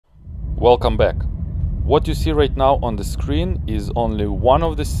Welcome back. What you see right now on the screen is only one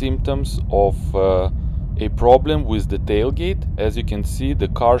of the symptoms of a problem with the tailgate. As you can see, the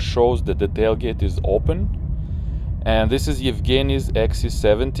car shows that the tailgate is open. And this is Evgeny's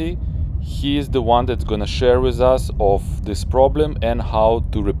XC70. He is the one that's gonna share with us of this problem and how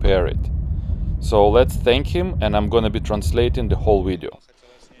to repair it. So let's thank him, and I'm gonna be translating the whole video.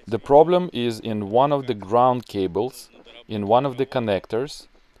 The problem is in one of the ground cables, in one of the connectors,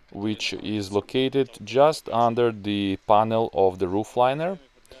 which is located just under the panel of the roof liner.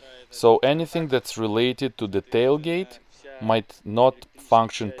 So anything that's related to the tailgate might not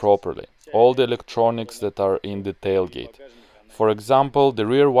function properly. All the electronics that are in the tailgate. For example, the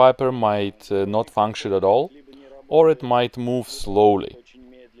rear wiper might not function at all, or it might move slowly.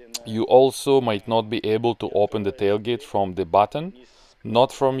 You also might not be able to open the tailgate from the button,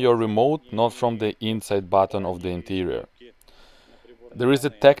 not from your remote, not from the inside button of the interior. There is a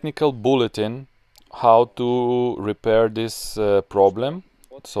technical bulletin how to repair this problem.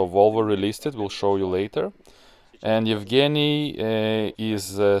 So Volvo released it, we'll show you later. And Evgeny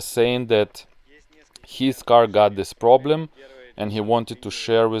is saying that his car got this problem and he wanted to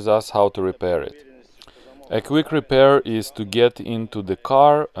share with us how to repair it. A quick repair is to get into the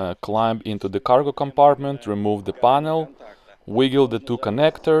car, climb into the cargo compartment, remove the panel, wiggle the two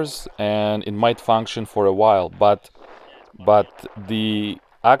connectors, and it might function for a while, but the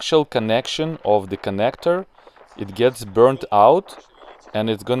actual connection of the connector, it gets burnt out, and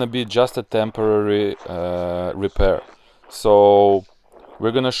it's gonna be just a temporary repair. So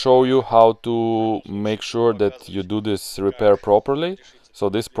we're gonna show you how to make sure that you do this repair properly, so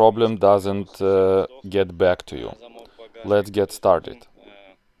this problem doesn't get back to you. Let's get started.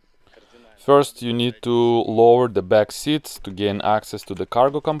 First, you need to lower the back seats to gain access to the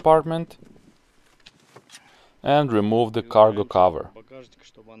cargo compartment and remove the cargo cover.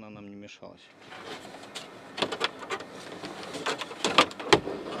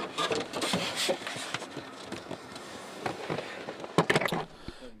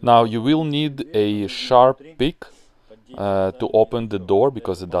 Now you will need a sharp pick to open the door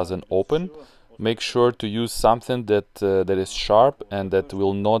because it doesn't open. Make sure to use something that is sharp and that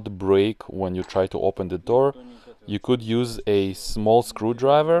will not break when you try to open the door. You could use a small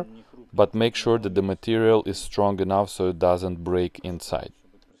screwdriver, but make sure that the material is strong enough so it doesn't break inside.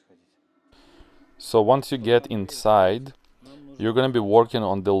 So once you get inside, you're going to be working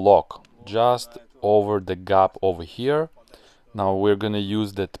on the lock just over the gap over here. Now we're going to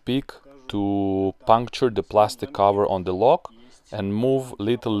use that pick to puncture the plastic cover on the lock and move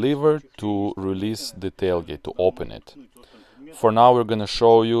little lever to release the tailgate, to open it. For now we're going to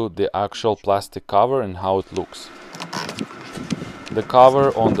show you the actual plastic cover and how it looks. The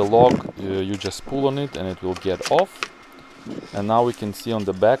cover on the lock, you just pull on it and it will get off. And now we can see on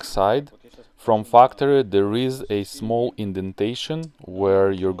the back side, from factory there is a small indentation where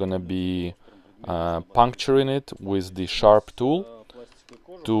you're gonna be puncturing it with the sharp tool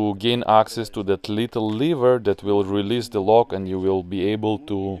to gain access to that little lever that will release the lock, and you will be able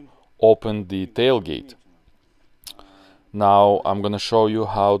to open the tailgate. Now I'm gonna show you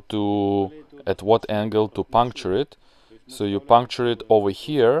how to, at what angle to puncture it. So you puncture it over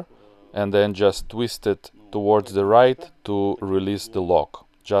here and then just twist it towards the right to release the lock,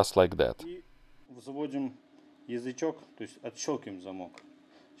 just like that.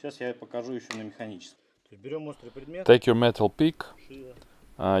 Take your metal pick,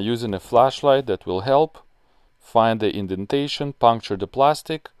 using a flashlight that will help. Find the indentation, puncture the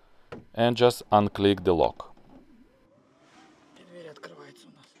plastic and just unclick the lock.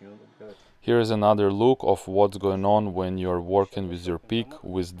 Here is another look of what's going on when you're working with your pick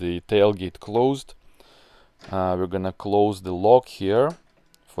with the tailgate closed. We're gonna close the lock here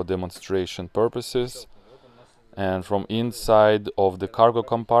for demonstration purposes, and from inside of the cargo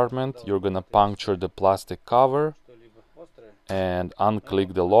compartment you're gonna puncture the plastic cover and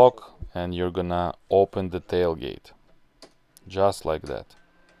unclick the lock, and you're gonna open the tailgate just like that.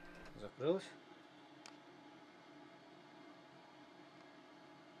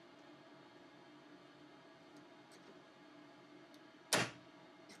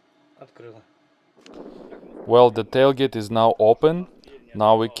 Well, the tailgate is now open.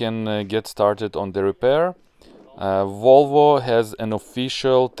 Now we can get started on the repair. Volvo has an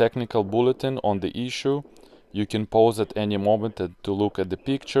official technical bulletin on the issue. You can pause at any moment to look at the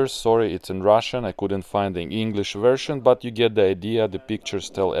pictures. Sorry, it's in Russian. I couldn't find the English version, but you get the idea. The pictures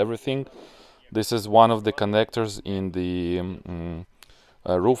tell everything. This is one of the connectors in the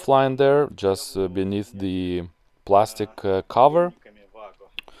roof line there, just beneath the plastic cover.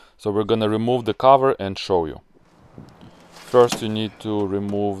 So we're gonna remove the cover and show you. First you need to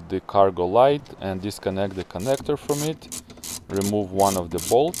remove the cargo light and disconnect the connector from it. Remove one of the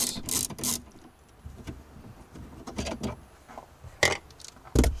bolts.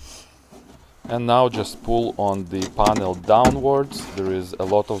 And now just pull on the panel downwards. There is a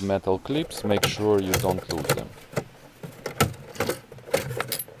lot of metal clips, make sure you don't lose them.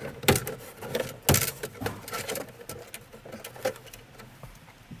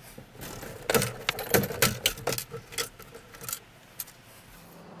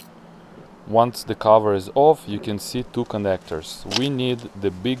 Once the cover is off, you can see two connectors. We need the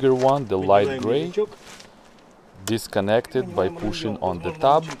bigger one, the light gray, disconnected by pushing on the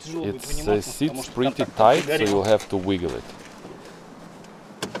tab. It sits pretty tight, so you'll have to wiggle it.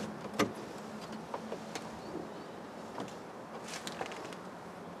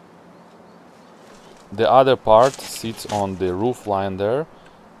 The other part sits on the roof line there.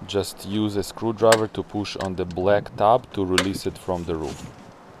 Just use a screwdriver to push on the black tab to release it from the roof.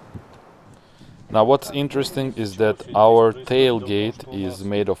 Now what's interesting is that our tailgate is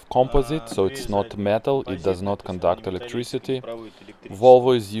made of composite, so it's not metal, it does not conduct electricity.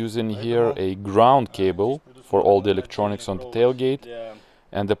 Volvo is using here a ground cable for all the electronics on the tailgate,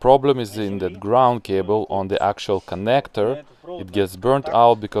 and the problem is in that ground cable on the actual connector. It gets burnt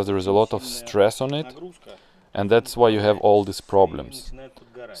out because there is a lot of stress on it, and that's why you have all these problems.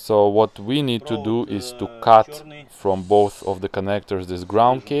 So what we need to do is to cut from both of the connectors this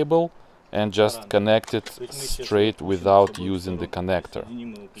ground cable and just connect it straight without using the connector.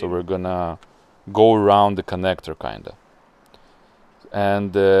 So we're gonna go around the connector kinda.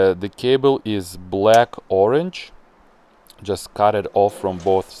 And the cable is black-orange. Just cut it off from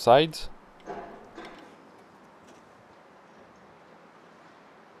both sides.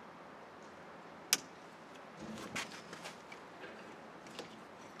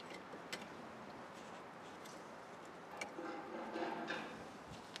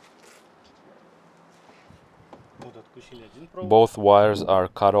 Both wires are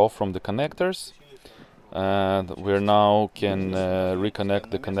cut off from the connectors, and we now can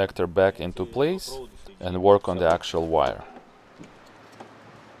reconnect the connector back into place and work on the actual wire.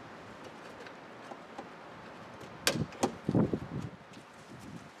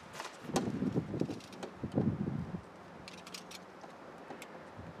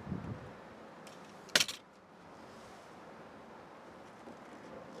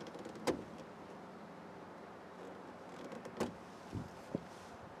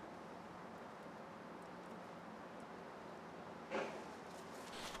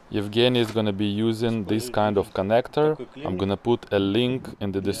 Evgeny is going to be using this kind of connector. I'm going to put a link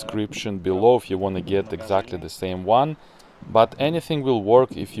in the description below if you want to get exactly the same one. But anything will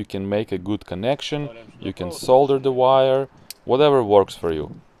work if you can make a good connection. You can solder the wire, whatever works for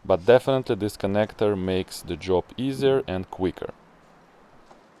you. But definitely this connector makes the job easier and quicker.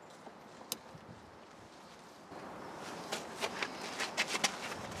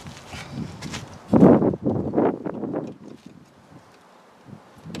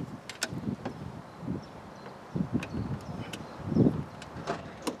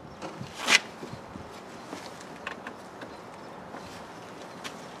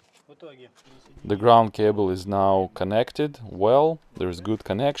 The ground cable is now connected well, there's good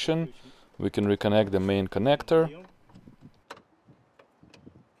connection. We can reconnect the main connector.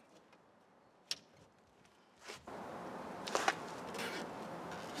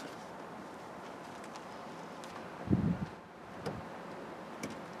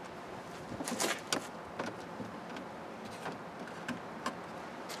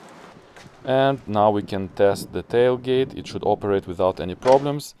 And now we can test the tailgate. It should operate without any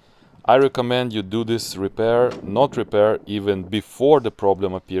problems. I recommend you do this repair, not repair, even before the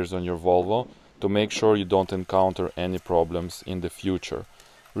problem appears on your Volvo, to make sure you don't encounter any problems in the future.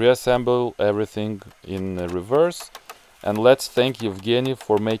 Reassemble everything in reverse, and let's thank Evgeny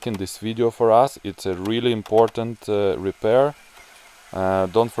for making this video for us. It's a really important repair.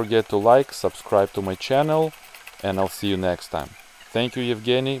 Don't forget to like, subscribe to my channel, and I'll see you next time. Thank you,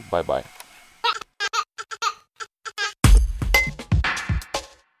 Evgeny. Bye bye.